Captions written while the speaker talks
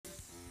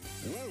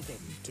Welcome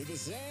to the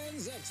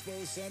Sands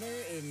Expo Center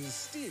in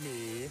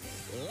steamy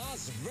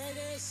Las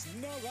Vegas,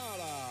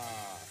 Nevada.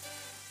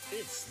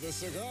 It's the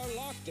Cigar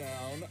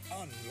Lockdown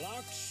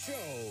Unlocked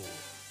Show.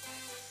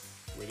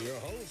 With your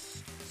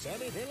hosts,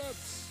 Sammy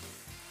Phillips,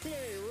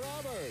 Clay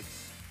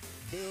Roberts,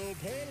 Bill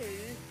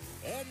Paley,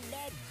 and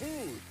Matt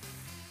Booth.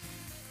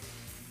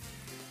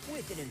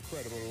 With an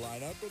incredible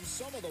lineup of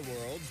some of the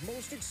world's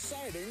most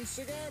exciting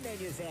cigar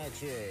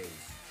manufacturers.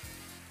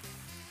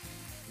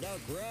 Now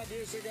grab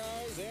your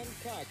cigars and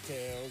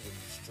cocktails and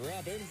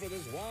strap in for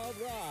this wild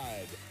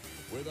ride.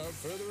 Without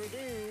further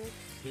ado,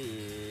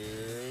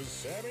 here's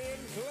Sammy and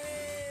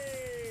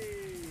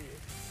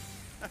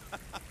Clay.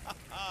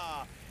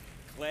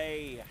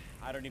 Clay,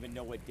 I don't even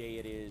know what day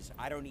it is.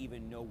 I don't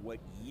even know what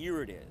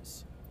year it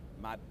is.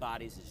 My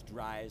body's as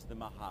dry as the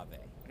Mojave.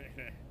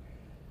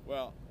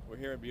 Well, we're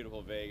here in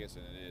beautiful Vegas,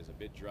 and it is a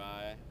bit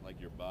dry,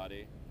 like your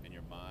body and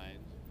your mind.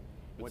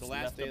 But it's the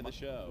last day of the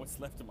show. What's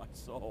left of my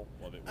soul?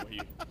 Well,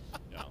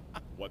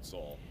 what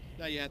soul?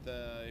 Now you have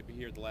to be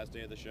here at the last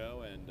day of the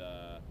show, and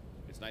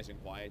it's nice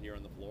and quiet here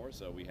on the floor.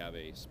 So we have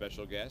a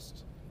special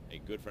guest, a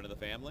good friend of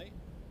the family,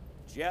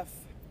 Jeff,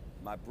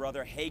 my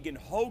brother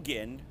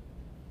Hogan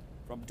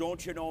from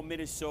Don't You Know,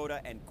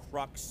 Minnesota, and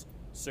Crux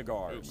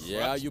Cigars. Ooh, Yeah,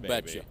 Crux, you baby.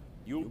 betcha.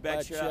 You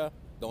betcha.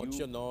 Don't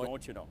you know it?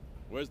 Don't you know?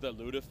 Where's the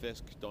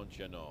lutefisk? Don't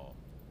you know?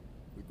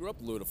 We grew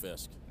up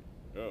lutefisk.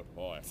 Oh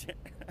boy,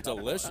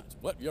 Delicious.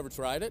 What, you ever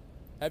tried it?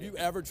 Have you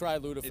ever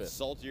tried lutefisk? it's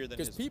saltier than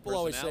his Because people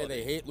always say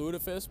they personality. hate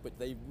lutefisk, but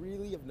they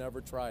really have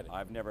never tried it.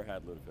 I've never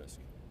had lutefisk.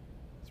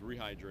 It's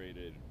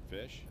rehydrated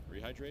fish.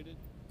 Rehydrated?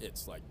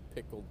 It's like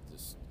pickled,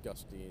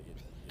 disgusting.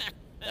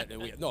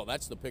 No,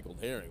 that's the pickled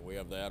herring. We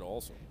have that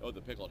also. Oh,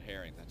 the pickled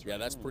herring. That's right. Yeah,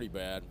 that's pretty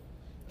bad.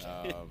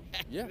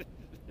 Yeah.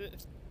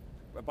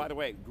 But by the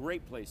way,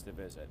 great place to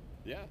visit.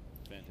 Yeah,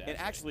 fantastic. And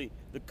actually,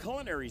 the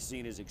culinary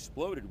scene has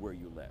exploded where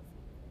you live.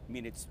 I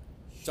mean, it's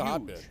It's a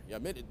hotbed. Yeah,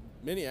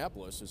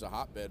 Minneapolis is a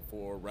hotbed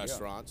for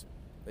restaurants.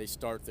 They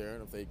start there,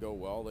 and if they go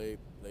well, they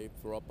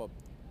throw up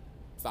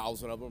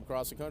 1,000 of them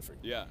across the country.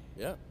 Yeah.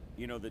 Yeah.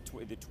 You know, the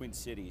Twin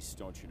Cities,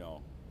 don't you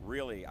know?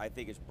 Really, I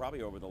think it's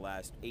probably over the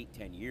last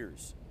 8-10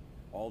 years,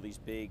 all these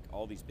big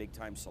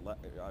time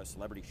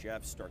celebrity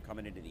chefs start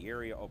coming into the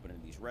area, opening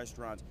these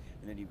restaurants,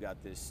 and then you've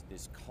got this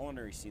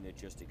culinary scene that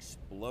just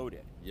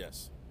exploded.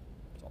 Yes.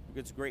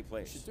 It's a great You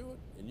place. should do it.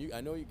 And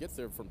I know you get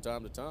there from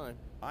time to time.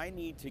 I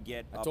need to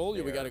get. I up told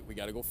you there. we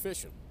gotta go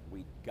fishing.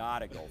 We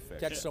gotta go fishing.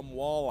 Catch some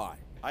walleye.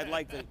 I'd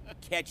like to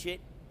catch it,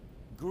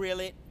 grill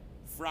it,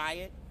 fry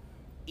it,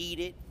 eat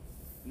it,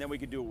 and then we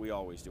could do what we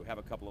always do: have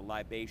a couple of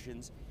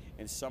libations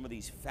and some of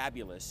these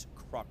fabulous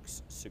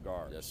Crux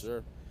cigars. Yes,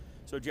 sir.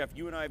 So Jeff,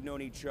 you and I have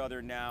known each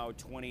other now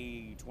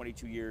 20,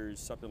 22 years,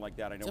 something like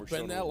that. I know Has it we're been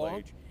showing that a little long?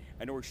 age.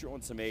 I know we're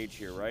showing some age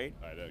here, right?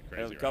 I know, And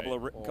crazy, a couple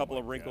right? of couple Oh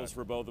of my wrinkles God.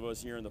 for both of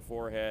us here in the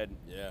forehead.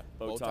 Yeah.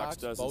 Botox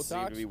doesn't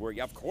seem to be working.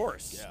 Yeah, of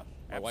course. Yeah.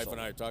 My wife and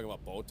I are talking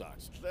about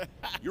Botox.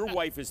 Your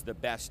wife is the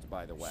best,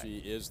 by the way. She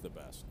is the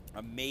best.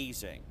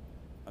 Amazing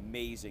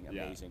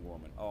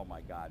woman. Oh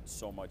my God,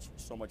 so much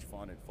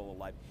fun and full of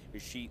life.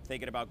 Is she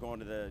thinking about going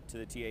to the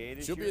TAA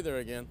this She'll year? be there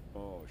again.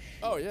 Oh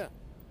shit. Oh yeah.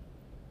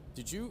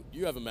 Did you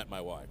haven't met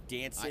my wife?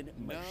 Dancing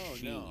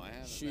machine. No, I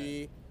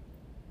haven't.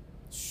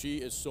 She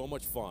is so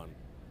much fun.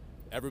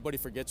 Everybody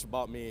forgets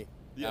about me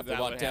Yeah, after that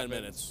about what 10 happens.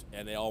 minutes,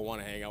 and they all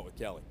want to hang out with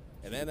Kelly.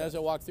 And then as I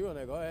walk through, and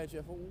I go, "Hey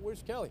Jeff,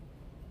 where's Kelly?"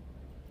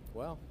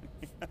 Well,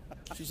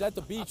 she's at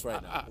the beach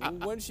right now.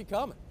 When's she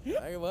coming?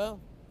 I go, well,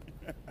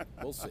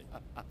 we'll see.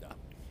 No.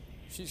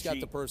 She's got She-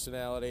 the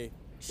personality.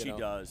 She you know.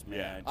 does,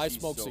 man. I She's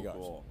smoke so cigars.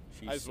 Cool.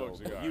 She's I so smoke cool.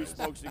 cigars. You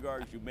smoke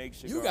cigars. You make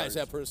cigars. You guys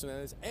have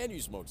personalities, and you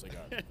smoke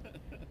cigars.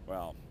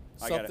 Well,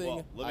 I got Something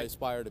it. let I me-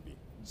 aspire to be.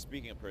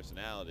 Speaking of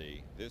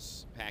personality,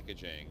 this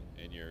packaging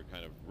and your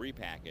kind of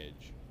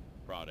repackage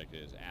product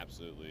is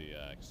absolutely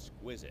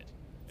exquisite,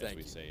 as Thank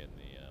we you. say in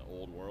the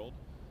old world.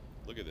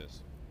 Look at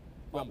this.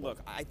 Well, look,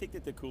 I think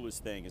that the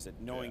coolest thing is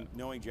that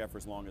knowing Jeff for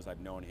as long as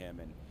I've known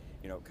him, and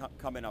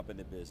coming up in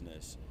the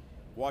business,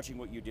 watching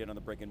what you did on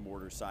the brick and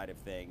mortar side of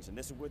things, and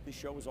this is what the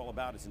show is all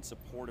about: is in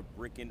support of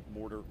brick and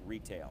mortar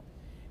retail.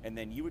 And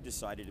then you had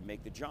decided to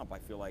make the jump. I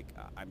feel like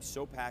I'm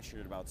so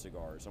passionate about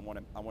cigars. I want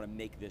to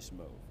make this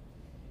move,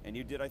 and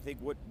you did. I think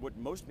what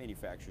most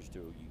manufacturers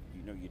do.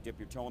 You dip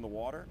your toe in the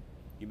water.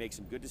 You make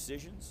some good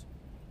decisions.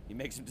 You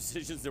make some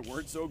decisions that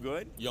weren't so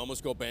good. You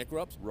almost go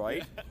bankrupt.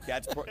 Right.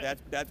 That's part of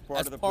the That's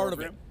program. part of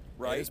it.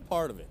 Right. It's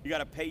part of it. You got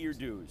to pay your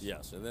dues.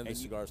 Yes, and then the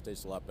cigars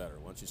taste a lot better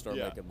once you start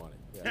Yeah. making money.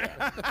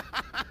 Yeah.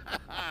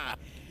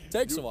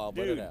 Takes a while,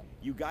 but Dude, it happens.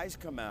 you guys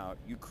come out,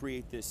 you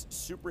create this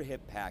super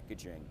hip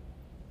packaging,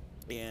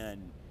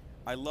 and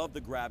I love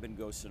the grab and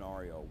go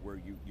scenario where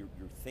you're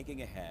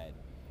thinking ahead,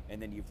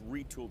 and then you've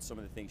retooled some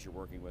of the things you're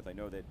working with. I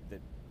know that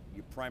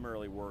you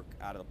primarily work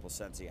out of the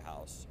Plasencia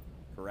house,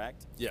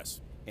 correct?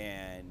 Yes.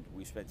 And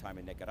we spent time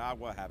in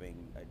Nicaragua having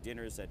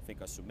dinners at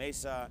Finca Su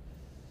Mesa,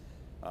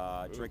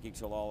 drinking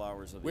till all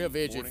hours of the We have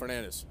AJ morning.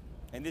 Fernandez.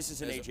 And this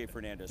is an AJ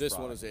Fernandez This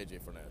product. one is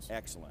AJ Fernandez.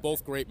 Excellent.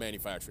 Both great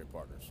manufacturing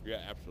partners. Yeah,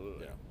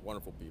 absolutely. Yeah,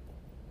 wonderful people.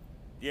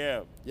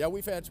 Yeah. Yeah,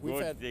 we've had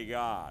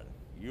cigar.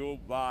 You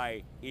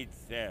buy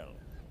itself.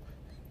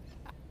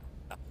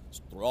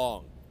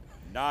 strong.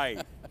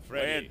 Nice.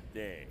 Freddie.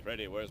 Fuerte.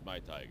 Freddie, where's my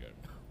tiger?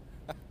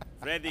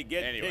 Freddie,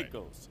 get Anyway,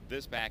 pickles.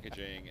 this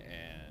packaging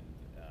and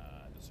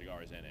the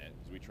cigars in it,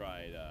 'cause we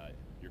tried,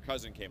 your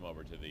cousin came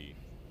over to the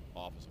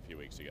office a few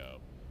weeks ago,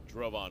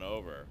 drove on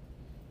over,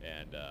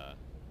 and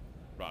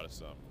brought us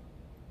some.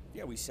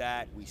 Yeah, we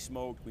sat, we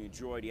smoked, we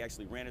enjoyed. He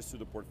actually ran us through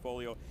the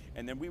portfolio.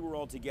 And then we were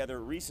all together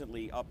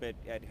recently up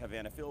at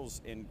Havana Phil's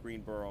in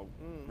Greensboro,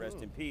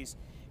 rest in peace,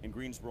 in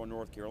Greensboro,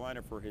 North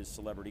Carolina for his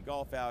celebrity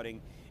golf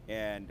outing.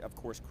 And of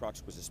course,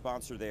 Crux was a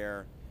sponsor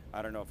there.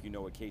 I don't know if you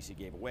know what Casey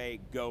gave away.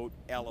 Goat,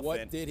 elephant.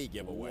 What did he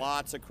give away?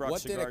 Lots of Crux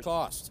What cigars. did it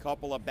cost?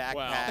 Couple of backpacks.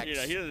 Well,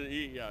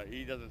 you know,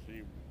 he doesn't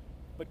seem.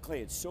 But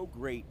Clay, it's so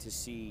great to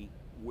see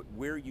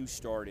where you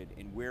started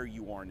and where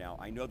you are now.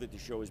 I know that the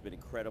show has been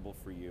incredible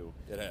for you.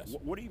 It has.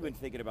 What have you been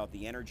thinking about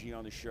the energy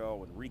on the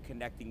show and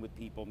reconnecting with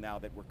people now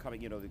that we're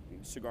coming, you know, the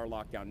Cigar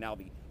Lockdown, now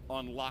the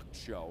Unlocked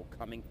show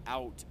coming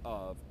out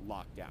of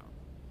lockdown?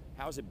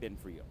 How's it been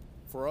for you?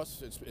 For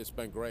us, it's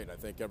been great. I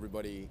think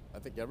everybody,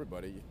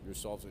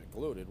 yourselves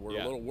included, we're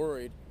Yeah. a little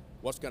worried.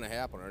 What's going to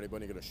happen? Are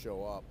anybody going to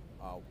show up?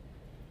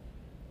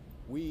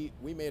 We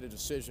made a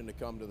decision to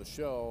come to the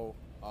show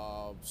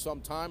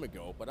some time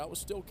ago, but I was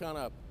still kind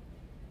of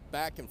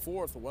back and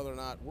forth of whether or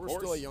not we're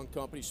still a young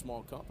company,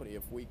 small company,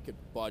 if we could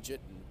budget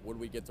and would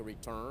we get the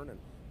return. And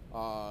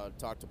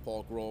talked to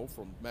Paul Grove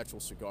from Metro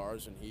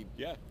Cigars, and he,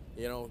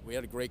 you know, we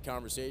had a great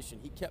conversation.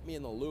 He kept me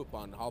in the loop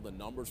on how the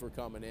numbers were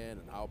coming in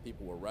and how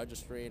people were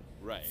registering.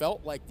 Right.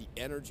 Felt like the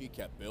energy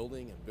kept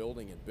building and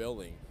building and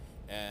building.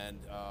 And,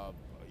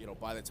 you know,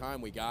 by the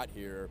time we got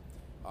here,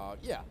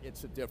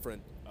 it's a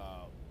different,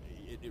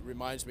 it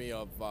reminds me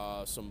of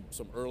some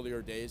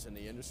earlier days in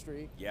the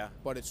industry. Yeah.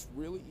 But it's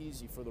really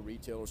easy for the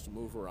retailers to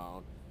move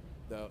around.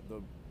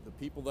 The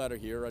people that are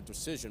here are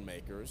decision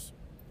makers.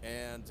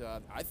 And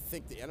I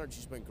think the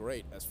energy's been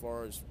great as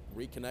far as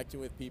reconnecting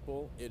with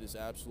people. It is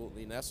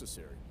absolutely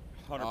necessary.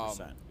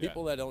 100%.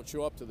 People that don't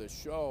show up to this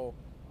show,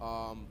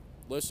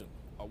 listen,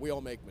 we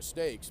all make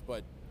mistakes,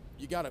 but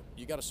you gotta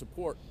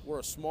support. We're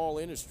a small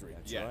industry,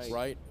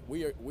 right?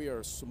 We are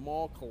a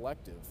small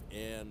collective,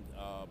 and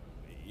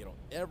you know,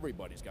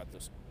 everybody's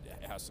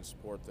has to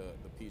support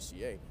the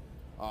PCA.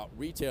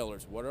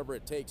 Retailers, whatever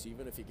it takes,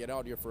 even if you get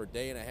out here for a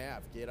day and a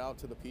half, get out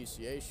to the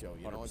PCA show.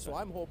 You know, 100%. and so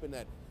I'm hoping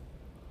that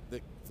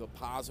the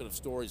positive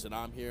stories that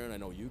I'm hearing, I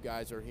know you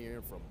guys are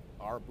hearing from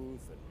our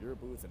booth and your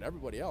booth and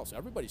everybody else.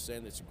 Everybody's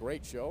saying it's a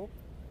great show.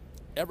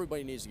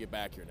 Everybody needs to get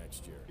back here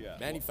next year. Yeah.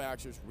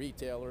 Manufacturers,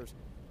 retailers,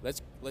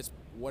 let's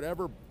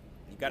whatever.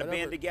 You got to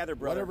band together,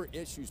 brother. Whatever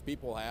issues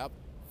people have,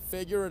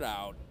 figure it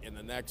out in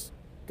the next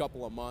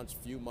couple of months,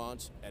 few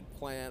months, and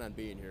plan on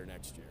being here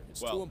next year.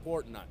 It's too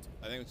important not to.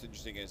 I think what's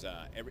interesting is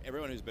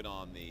everyone who's been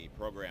on the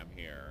program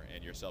here,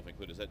 and yourself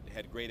included, has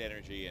had great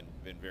energy and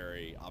been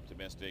very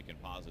optimistic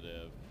and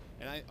positive.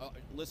 And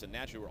listen,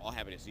 naturally, we're all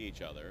happy to see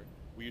each other.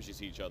 We usually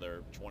see each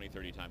other 20,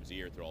 30 times a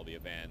year through all the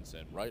events.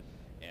 And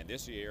And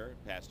this year,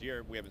 past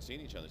year, we haven't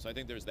seen each other. So I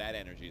think there's that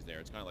energy there.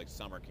 It's kind of like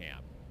summer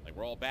camp. Like,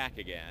 we're all back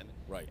again.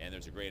 Right. And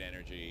there's a great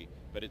energy,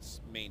 but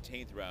it's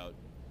maintained throughout,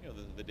 you know,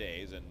 the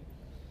days. And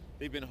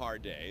they've been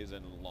hard days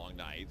and long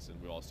nights, and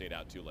we all stayed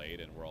out too late,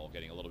 and we're all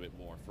getting a little bit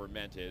more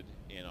fermented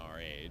in our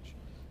age.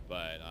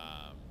 But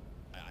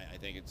I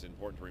think it's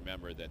important to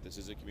remember that this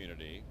is a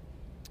community,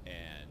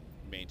 and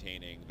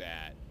maintaining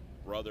that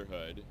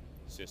brotherhood,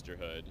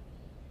 sisterhood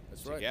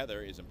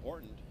together is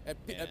important. And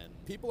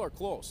people are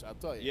close, I'll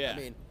tell you. Yeah. I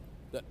mean,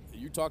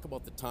 you talk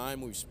about the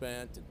time we've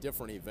spent at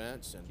different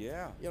events, and you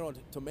know,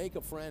 to make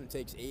a friend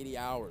takes 80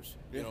 hours.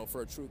 You know,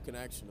 for a true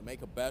connection. To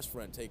make a best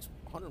friend takes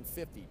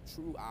 150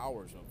 true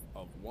hours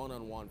of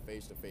one-on-one,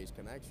 face-to-face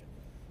connection.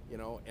 You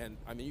know, and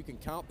I mean, you can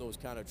count those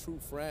kind of true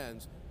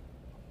friends.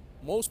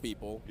 Most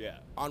people,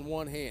 on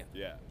one hand.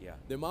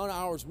 The amount of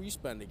hours we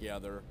spend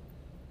together,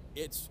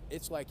 it's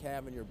like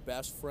having your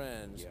best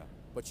friends,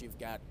 but you've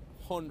got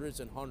hundreds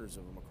and hundreds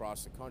of them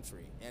across the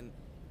country. And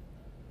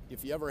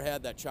if you ever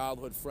had that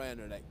childhood friend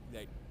or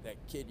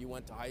that kid you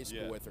went to high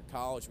school with or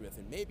college with,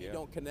 and maybe you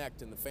don't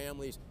connect in the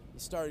families, you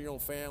started your own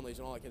families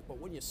and all that, but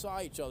when you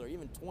saw each other,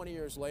 even 20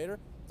 years later,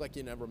 it's like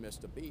you never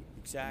missed a beat.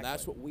 Exactly. And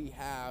that's what we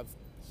have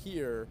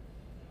here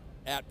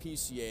at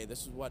PCA.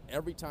 This is what,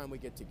 every time we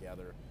get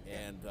together,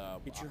 and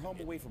it's your home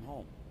away from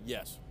home.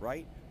 Yes.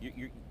 Right?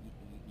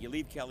 You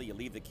leave Kelly, you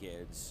leave the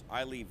kids,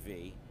 I leave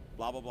V,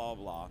 blah, blah, blah,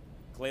 blah.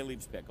 Clay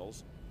leaves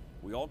Pickles.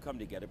 We all come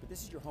together, but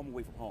this is your home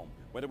away from home.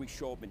 Whether we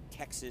show up in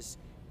Texas,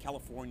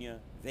 California,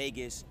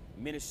 Vegas,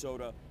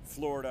 Minnesota,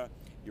 Florida,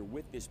 you're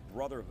with this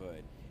brotherhood,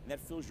 and that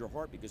fills your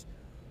heart because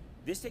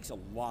this takes a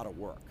lot of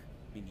work.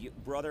 I mean,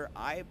 brother,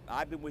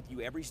 I've been with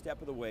you every step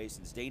of the way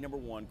since day number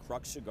one,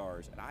 Crux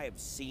Cigars, and I have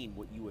seen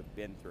what you have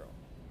been through.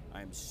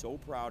 I am so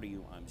proud of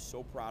you. I'm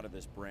so proud of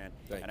this brand.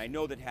 Thank and you. I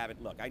know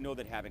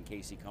that having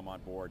Casey come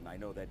on board, and I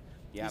know that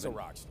he's a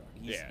rock star.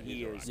 He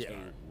is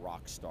a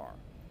rock star.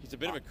 He's a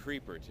bit of a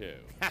creeper, too.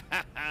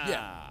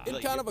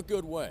 In kind of a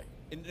good way.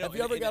 And, Have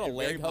you ever got a in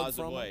leg very hug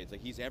positive from way. him? It's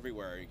like he's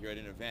everywhere. You're at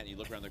an event, and you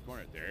look around the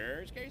corner.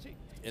 There's Casey.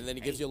 And then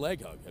he gives you a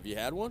leg hug. Have you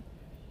had one?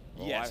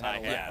 Yes, I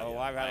have.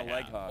 I've had a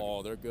leg hug.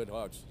 Oh, they're good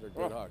hugs. They're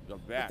good hugs. the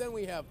But best. then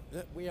we have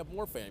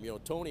more fam. You know,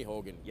 Tony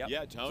Hogan Yep.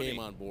 Yeah, Tony came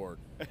on board,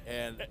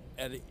 and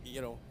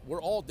you know,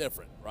 we're all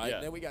different, right? Yeah.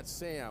 And then we got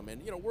Sam,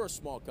 and you know, we're a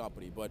small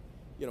company, but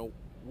you know,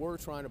 we're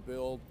trying to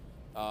build,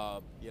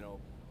 you know,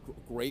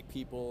 great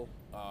people,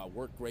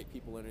 work great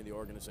people into the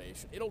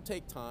organization. It'll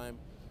take time.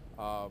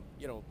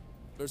 You know,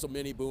 there's a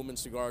mini boom in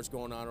cigars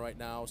going on right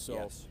now, so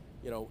Yes.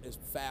 you know, as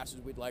fast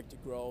as we'd like to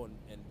grow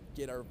and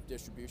get our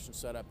distribution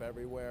set up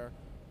everywhere,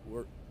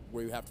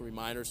 we have to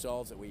remind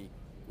ourselves that we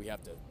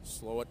have to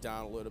slow it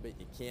down a little bit.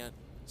 You can't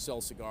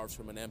sell cigars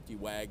from an empty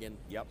wagon.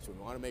 Yep. So we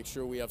want to make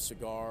sure we have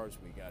cigars.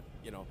 We got,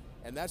 you know,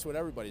 and that's what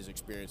everybody's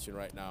experiencing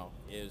right now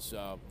is,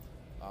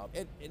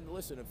 and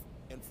listen,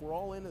 if we're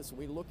all in this,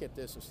 we look at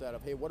this instead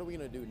of, hey, what are we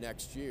going to do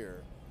next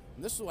year?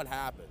 And this is what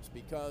happens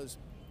because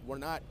we're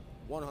not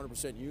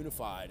 100%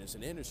 unified as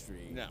an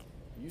industry. No.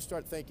 You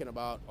start thinking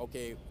about,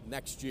 okay,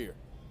 next year.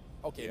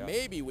 Okay, Yeah.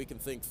 maybe we can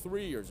think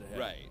 3 years ahead.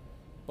 Right.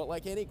 But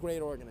like any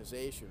great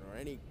organization or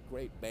any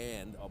great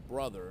band of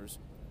brothers,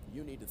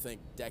 you need to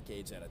think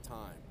decades at a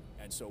time.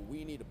 And so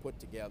we need to put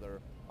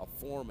together a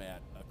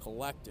format, a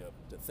collective,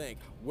 to think,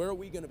 where are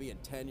we going to be in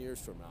 10 years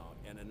from now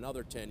and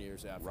another 10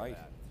 years after Right.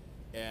 that?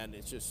 And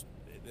it's just,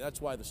 that's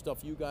why the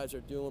stuff you guys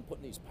are doing,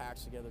 putting these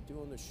packs together,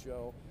 doing the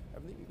show,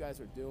 everything you guys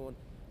are doing,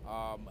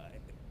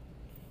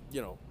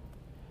 you know,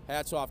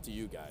 hats off to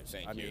you guys.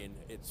 Thank I you. mean,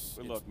 it's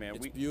Look, man,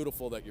 it's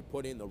beautiful that you're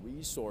putting the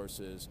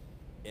resources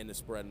into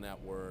spreading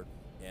that word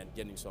and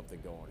getting something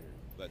going here.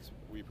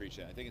 We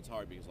appreciate it. I think it's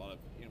hard because a lot of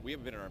we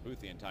haven't been in our booth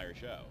the entire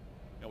show.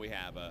 You know, we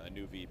have a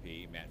new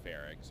VP, Matt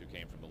Ferrix, who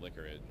came from the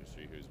liquor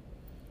industry, who's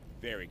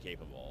very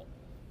capable,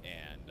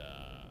 and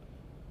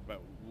but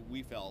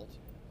we felt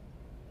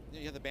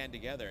you have the band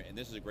together, and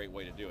this is a great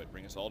way to do it.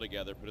 Bring us all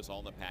together, put us all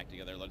in the pack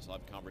together, let us all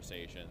have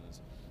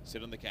conversations,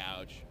 sit on the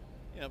couch.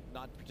 You know,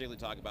 not particularly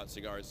talk about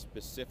cigars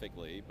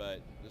specifically, but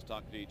just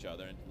talk to each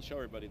other and show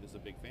everybody this is a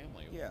big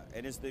family. Yeah,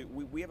 and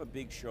we have a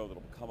big show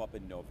that'll come up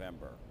in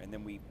November, and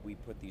then we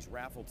put these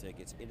raffle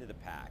tickets into the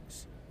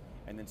packs,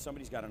 and then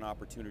somebody's got an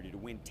opportunity to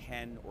win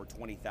 $10,000 or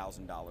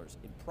 $20,000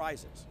 in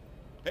prizes.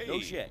 Hey, No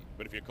shit.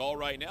 But if you call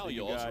right now, So you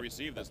you'll also got-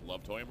 receive this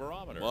Love Toy and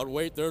Barometer. But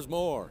wait, there's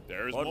more.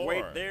 There's But more.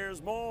 wait,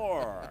 there's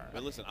more.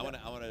 But listen, I want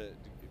to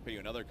pay you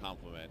another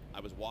compliment. I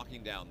was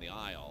walking down the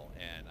aisle,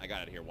 and I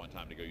got out of here one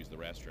time to go use the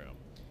restroom.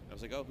 I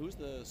was like, oh, who's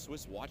the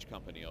Swiss watch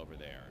company over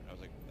there? And I was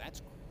like,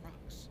 that's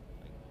Crux.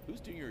 Like, who's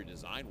doing your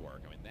design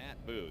work? I mean,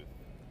 that booth,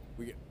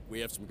 We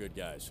have some good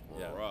guys.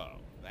 Yeah. bro,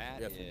 that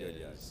We have some good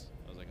is. guys.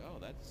 I was like, oh,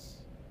 that's.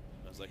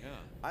 I was like, huh.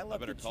 I love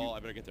better that call. you- I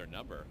better get their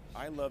number.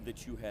 I love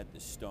that you had the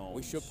stones.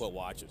 We should put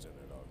watches in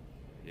there, though.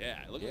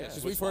 Yeah, look at Yeah. this.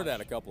 Because we've heard that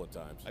a couple of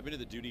times. I've been to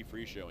the duty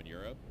free show in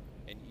Europe,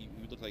 and you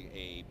look like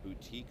a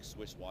boutique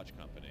Swiss watch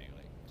company,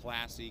 like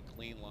classy,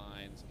 clean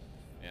lines,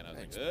 and I was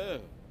Thanks, like, man.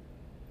 ugh.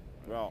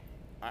 Well,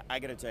 I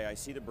got to tell you, I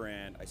see the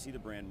brand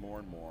more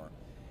and more,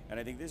 and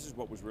I think this is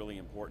what was really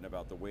important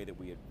about the way that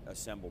we had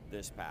assembled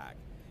this pack.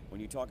 When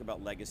you talk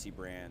about legacy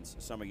brands,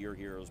 some of your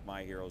heroes,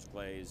 my heroes,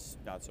 Clay's,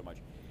 not so much.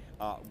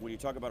 When you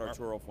talk about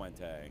Arturo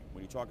Fuente,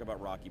 when you talk about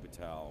Rocky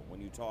Patel,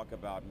 when you talk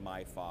about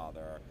My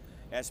Father,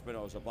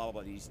 Espinosa, blah,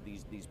 blah, blah,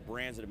 these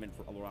brands that have been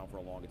around for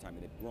a long time,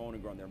 and they've grown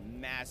and grown, they're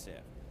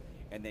massive.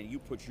 And then you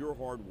put your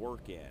hard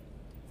work in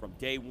from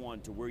day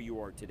one to where you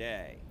are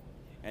today,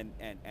 and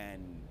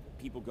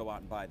people go out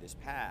and buy this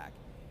pack,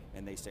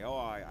 and they say, oh,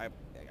 I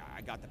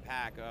got the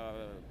pack,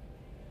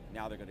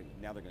 now they're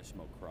gonna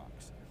smoke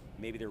Crux.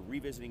 Maybe they're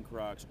revisiting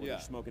Crux, or Yeah.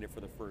 they're smoking it for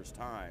the first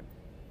time.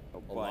 A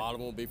lot of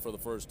them will be for the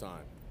first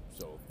time.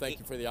 So thank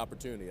you for the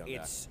opportunity on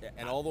it's- that.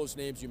 And all those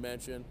names you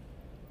mentioned,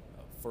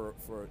 for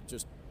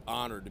just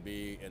honored to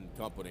be in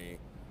company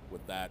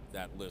with that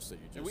list that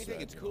you just And we think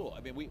said, it's you know. cool. I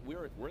mean,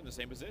 we're in the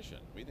same position.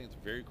 We think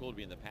it's very cool to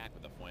be in the pack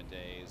with the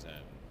Fuentes,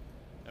 and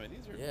I mean,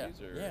 these are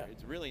Yeah.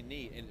 it's really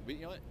neat. And but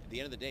you know what? At the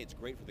end of the day, it's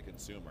great for the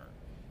consumer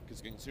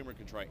because the consumer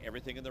can try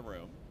everything in the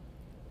room,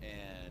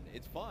 and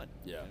it's fun.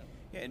 Yeah. you know?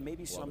 Yeah, and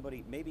maybe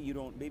somebody, maybe you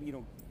don't,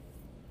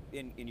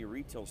 in your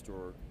retail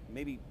store,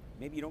 maybe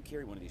you don't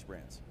carry one of these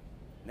brands,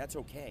 and that's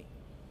okay,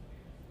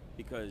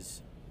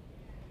 because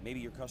maybe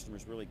your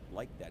customers really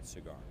like that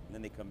cigar, and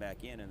then they come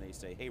back in and they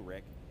say, hey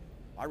Rick,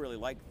 I really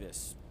like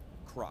this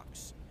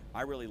Crux,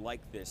 I really like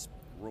this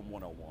Room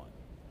 101.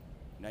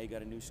 Now you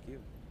got a new SKU,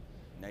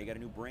 now you got a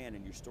new brand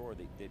in your store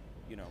that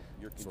you know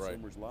your That's right.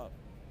 consumers love.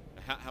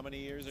 How many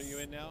years are you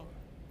in now?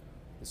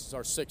 This is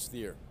our 6th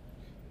year.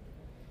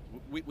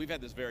 We've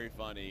had this very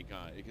funny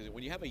because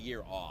when you have a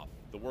year off,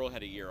 the world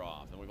had a year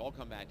off, and we've all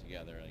come back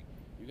together. Like,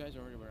 you guys are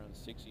already around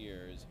 6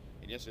 years,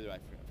 and yesterday I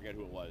forget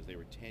who it was. They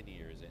were 10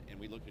 years, and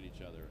we looked at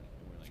each other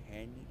and we're like,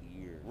 10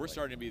 years. we're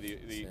starting to be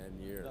the 10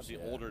 years, not the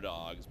yeah. older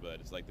dogs,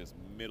 but it's like this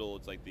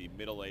it's like the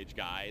middle-aged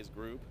guys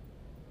group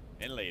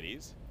and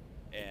ladies,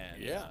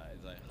 and Yeah.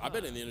 it's like, I've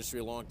been in the industry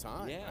a long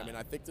time. Yeah. I mean,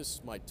 I think this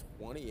is my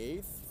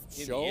 28th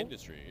in show. the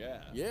industry.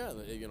 Yeah. Yeah,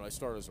 you know, I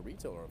started as a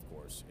retailer, of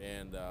course,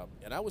 and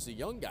I was a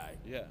young guy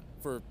Yeah.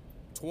 for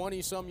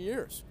 20-some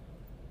years.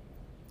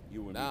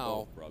 You and me Now,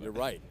 both, brother. you're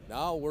right.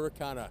 Now we're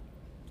kind of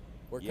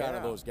Yeah.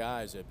 those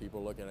guys that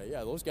people are looking at.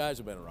 Yeah, those guys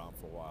have been around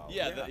for a while.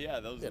 Yeah.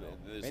 Those. You know.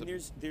 And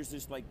there's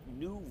this like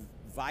new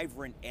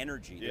vibrant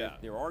energy. Yeah.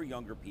 There are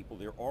younger people.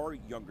 There are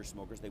younger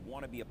smokers. They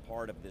want to be a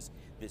part of this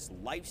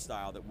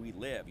lifestyle that we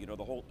live. You know,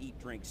 the whole eat,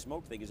 drink,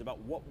 smoke thing is about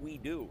what we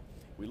do.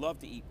 We love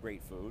to eat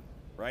great food,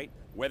 right?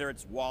 Whether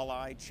it's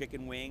walleye,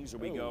 chicken wings, or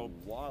we go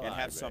walleye, and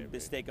have some baby.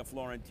 bistecca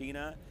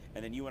Florentina,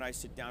 and then you and I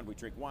sit down, we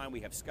drink wine,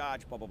 we have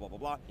scotch, blah, blah, blah, blah,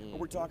 blah. And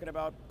we're talking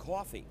about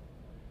coffee.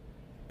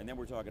 And then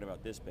we're talking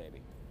about this,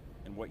 baby.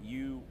 And what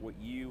you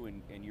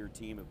and your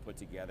team have put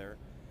together,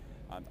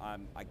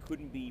 I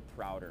couldn't be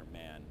prouder,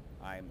 man.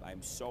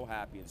 I'm so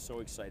happy and so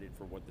excited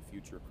for what the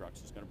future of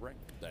Crux is going to bring.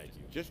 Thank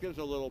you. Just give us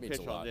a little Means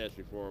pitch a on lot. this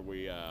before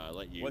we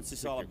let you. What's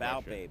this pick all your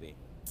about, question. baby?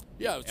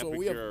 Yeah, so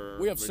Temperature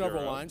we have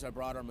several Maduro. lines. I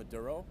brought our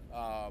Maduro.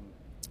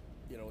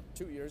 You know,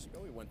 2 years ago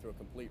we went through a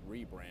complete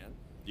rebrand.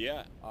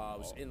 Yeah. It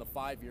was in the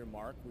 5-year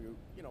mark. We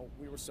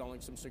were selling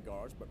some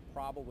cigars, but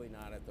probably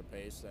not at the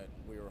pace that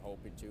we were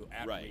hoping to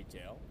at Right.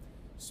 retail.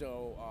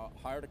 So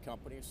hired a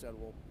company and said,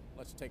 well,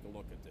 let's take a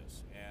look at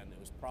this. And it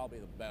was probably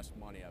the best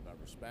money I've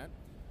ever spent.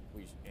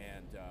 We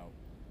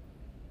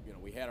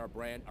had our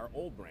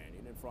old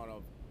branding in front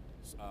of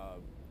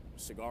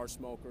cigar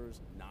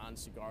smokers,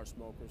 non-cigar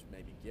smokers,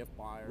 maybe gift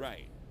buyers.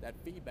 Right. That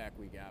feedback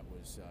we got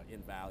was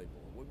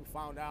invaluable. What we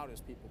found out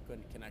is people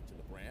couldn't connect to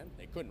the brand.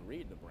 They couldn't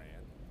read the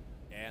brand,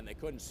 and they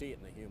couldn't see it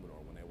in the humidor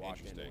when they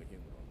walked into a Interesting.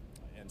 humidor.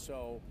 And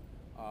so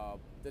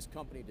this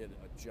company did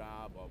a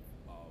job of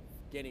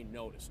getting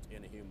noticed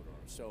in a humidor.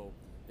 So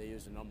they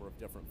used a number of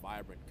different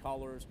vibrant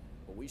colors,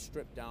 but we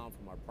stripped down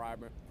from our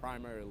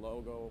primary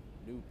logo,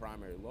 new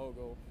primary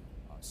logo,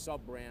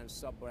 sub-brand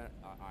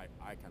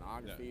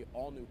iconography,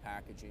 all new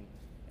packaging,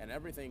 and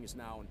everything is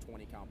now in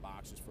 20-count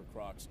boxes for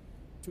Crux.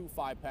 2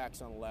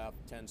 5-packs on the left,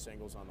 10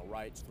 singles on the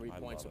right. It's 3 I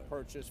points love of it.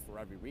 purchase for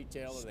every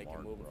retailer. They Smart,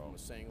 can move it bro. from a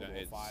single Yeah,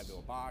 to a 5 to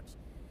a box.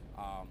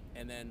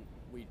 And then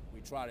we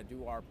try to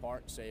do our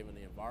part saving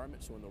the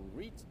environment. So when the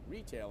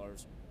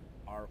retailers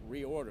are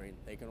reordering,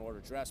 they can order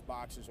dress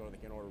boxes or they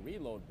can order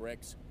reload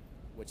bricks,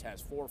 which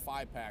has 4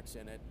 5-packs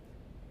in it.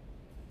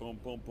 Boom,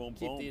 boom, boom,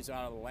 Keep boom. these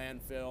out of the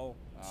landfill.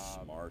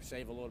 Smart.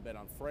 Save a little bit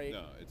on freight.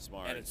 No, it's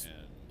smart. And it's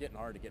getting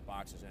hard to get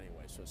boxes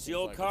anyway. So it seems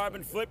Zero like it's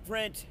carbon gonna be-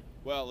 footprint.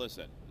 Well,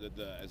 listen,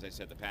 as I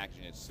said, the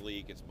packaging is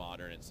sleek, it's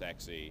modern, it's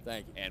sexy.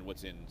 Thank you. And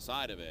what's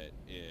inside of it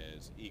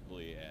is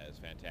equally as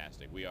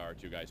fantastic. We are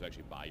 2 guys who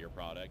actually buy your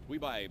product. We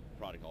buy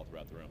product all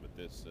throughout the room, but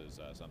this is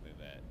something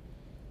that,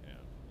 you know,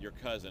 your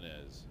cousin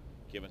is.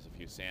 Give us a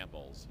few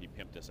samples. He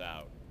pimped us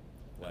out.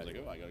 I was like,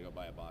 oh, I gotta go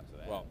buy a box of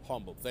that. Well,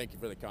 humbled. Thank you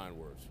for the kind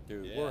words,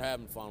 Dude, Yeah. We're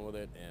having fun with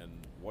it, and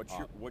What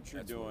you're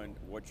that's doing,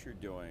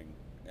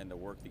 and the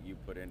work that you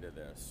put into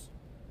this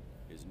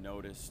is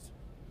noticed.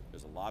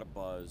 There's a lot of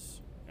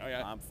buzz. Oh,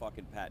 yeah. I'm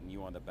fucking patting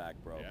you on the back,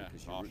 bro, Yeah,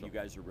 because awesome. you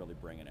guys are really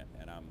bringing it,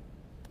 and I'm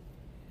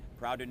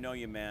proud to know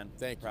you, man.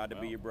 Thank you. Proud to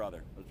be Well, your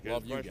brother. Let's get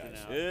Love his you question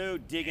guys. out. Ooh,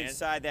 dig And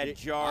inside that it-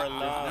 jar of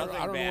there's love. nothing I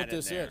don't know bad what in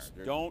this there. is.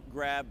 There's- Don't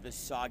grab the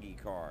soggy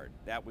card.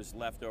 That was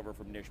left over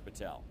from Nish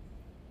Patel.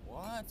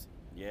 what?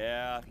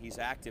 Yeah, he's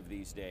active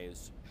these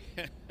days.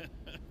 Can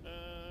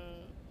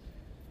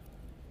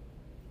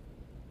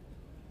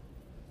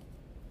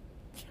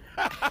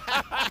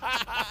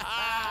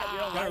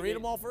I read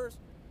them all first?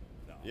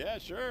 Yeah,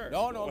 sure.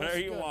 No, no. this Whatever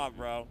is you good. want,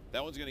 bro.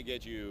 That one's going to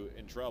get you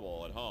in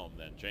trouble at home,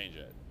 then change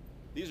it.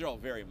 These are all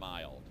very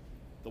mild.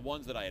 The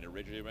ones that I had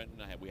originally written,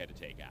 we had to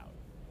take out.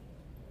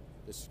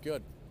 This is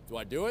good. Do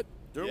I do it?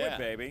 Do Yeah. it,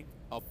 baby.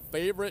 A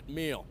favorite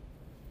meal.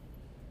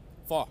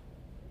 Pho.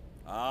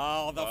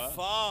 Oh, the Pho?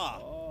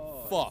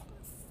 pho. Pho.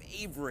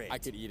 Favorite. I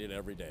could eat it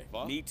every day.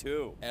 Pho? Me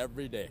too.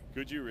 Every day.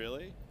 Could you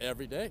really?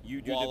 Every day.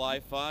 You do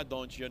Walleye pho,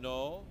 don't you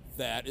know?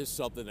 That is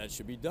something that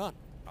should be done.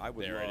 I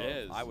would There love, it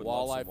is. I would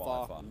Walleye love some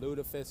walleye pho,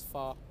 pho. lutefisk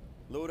pho,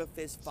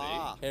 Lutefisk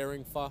pho.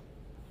 herring pho,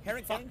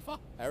 Herring pho.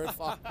 herring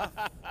pho.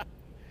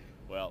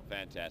 Well,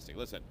 fantastic.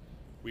 Listen,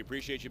 we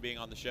appreciate you being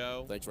on the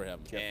show. Thanks for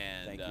having me.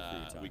 And Thank you for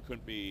your time. we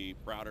couldn't be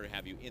prouder to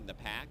have you in the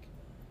pack.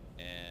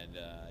 And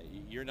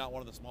you're not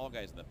one of the small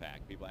guys in the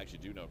pack. People actually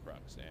do know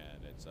Crux,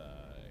 and it's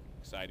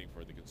exciting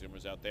for the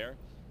consumers out there.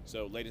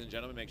 So, ladies and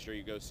gentlemen, make sure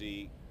you go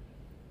see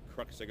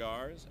Crux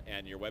Cigars,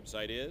 and your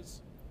website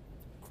is?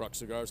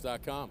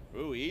 CruxCigars.com.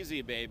 Ooh,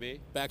 easy,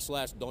 baby. /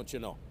 don't you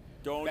know.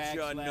 Don't you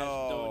Backslash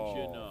know? don't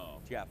you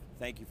know. Jeff,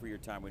 thank you for your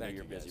time. We know Thank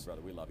you're you, busy, guys.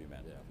 brother. We love you,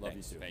 man. Yeah, love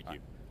Thanks. you too. Thank you.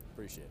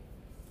 Appreciate it.